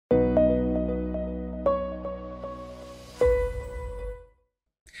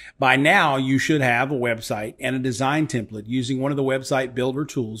By now, you should have a website and a design template using one of the website builder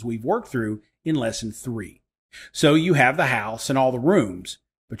tools we've worked through in lesson 3. So you have the house and all the rooms,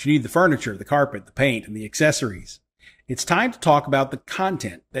 but you need the furniture, the carpet, the paint, and the accessories. It's time to talk about the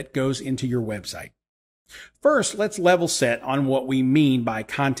content that goes into your website. First, let's level set on what we mean by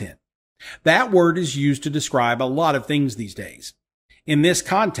content. That word is used to describe a lot of things these days. In this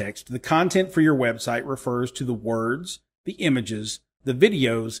context, the content for your website refers to the words, the images, the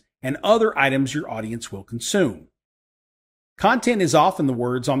videos, and other items your audience will consume. Content is often the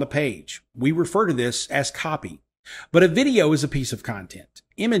words on the page. We refer to this as copy. But a video is a piece of content.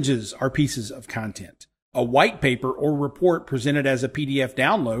 Images are pieces of content. A white paper or report presented as a PDF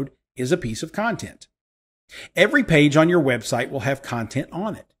download is a piece of content. Every page on your website will have content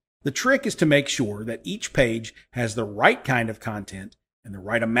on it. The trick is to make sure that each page has the right kind of content and the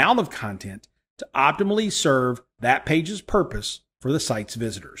right amount of content to optimally serve that page's purpose for the site's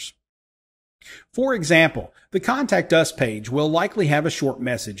visitors. For example, the Contact Us page will likely have a short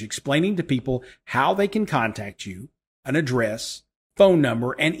message explaining to people how they can contact you, an address, phone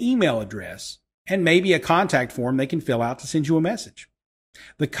number, and email address, and maybe a contact form they can fill out to send you a message.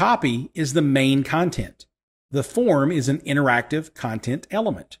 The copy is the main content. The form is an interactive content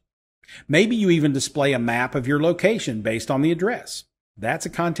element. Maybe you even display a map of your location based on the address. That's a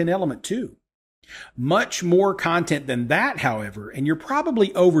content element too. Much more content than that, however, and you're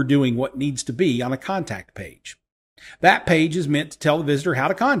probably overdoing what needs to be on a contact page. That page is meant to tell the visitor how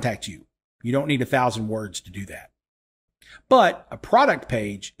to contact you. You don't need 1,000 words to do that. But a product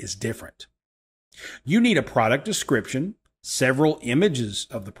page is different. You need a product description, several images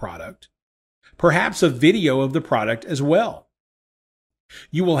of the product, perhaps a video of the product as well.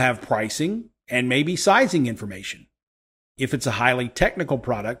 You will have pricing and maybe sizing information. If it's a highly technical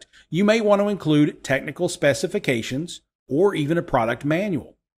product, you may want to include technical specifications or even a product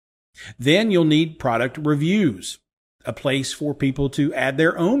manual. Then you'll need product reviews, a place for people to add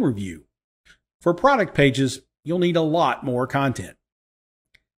their own review. For product pages, you'll need a lot more content.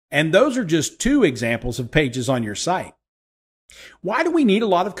 And those are just 2 examples of pages on your site. Why do we need a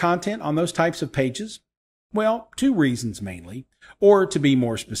lot of content on those types of pages? Well, 2 reasons mainly, or to be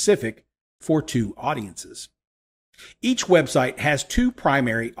more specific, for 2 audiences. Each website has 2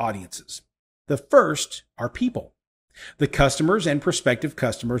 primary audiences. The first are people, the customers and prospective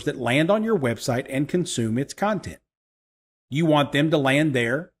customers that land on your website and consume its content. You want them to land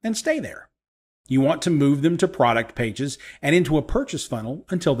there and stay there. You want to move them to product pages and into a purchase funnel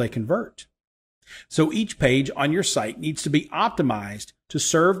until they convert. So each page on your site needs to be optimized to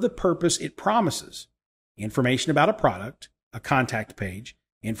serve the purpose it promises. Information about a product, a contact page,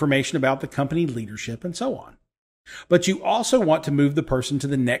 information about the company leadership, and so on. But you also want to move the person to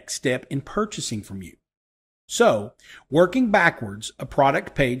the next step in purchasing from you. So, working backwards, a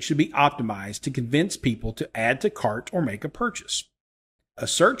product page should be optimized to convince people to add to cart or make a purchase. A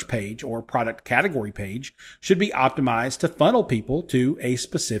search page or product category page should be optimized to funnel people to a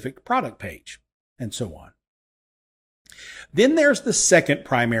specific product page, and so on. Then there's the second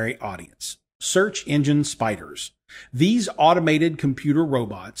primary audience, search engine spiders. These automated computer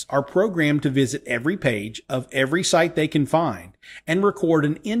robots are programmed to visit every page of every site they can find and record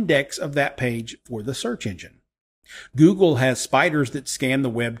an index of that page for the search engine. Google has spiders that scan the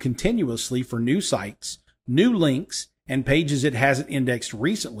web continuously for new sites, new links, and pages it hasn't indexed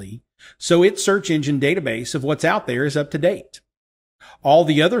recently, so its search engine database of what's out there is up to date. All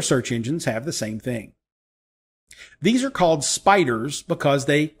the other search engines have the same thing. These are called spiders because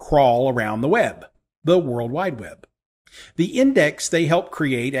they crawl around the web, the World Wide Web. The index they help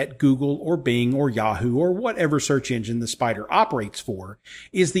create at Google or Bing or Yahoo or whatever search engine the spider operates for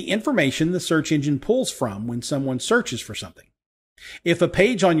is the information the search engine pulls from when someone searches for something. If a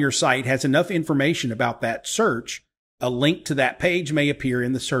page on your site has enough information about that search, a link to that page may appear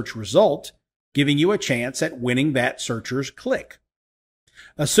in the search result, giving you a chance at winning that searcher's click.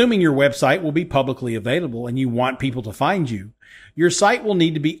 Assuming your website will be publicly available and you want people to find you, your site will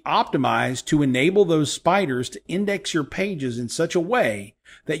need to be optimized to enable those spiders to index your pages in such a way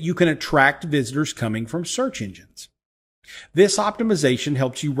that you can attract visitors coming from search engines. This optimization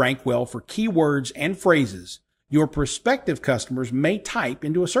helps you rank well for keywords and phrases your prospective customers may type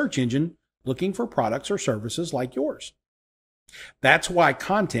into a search engine looking for products or services like yours. That's why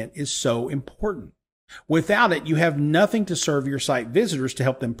content is so important. Without it, you have nothing to serve your site visitors to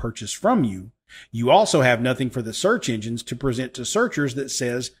help them purchase from you. You also have nothing for the search engines to present to searchers that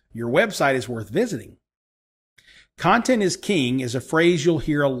says your website is worth visiting. Content is king is a phrase you'll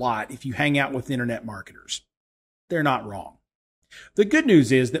hear a lot if you hang out with internet marketers. They're not wrong. The good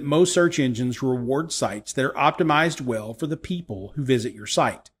news is that most search engines reward sites that are optimized well for the people who visit your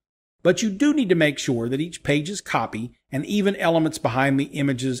site, But you do need to make sure that each page's copy and even elements behind the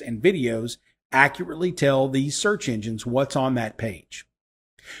images and videos accurately tell these search engines what's on that page.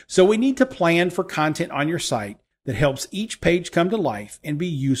 So we need to plan for content on your site that helps each page come to life and be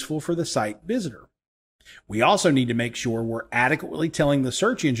useful for the site visitor. We also need to make sure we're adequately telling the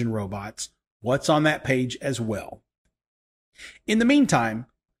search engine robots what's on that page as well. In the meantime,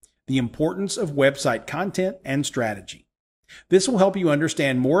 the importance of website content and strategy. This will help you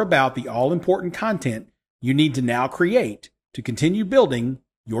understand more about the all-important content you need to now create to continue building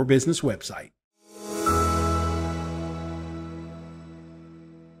your business website.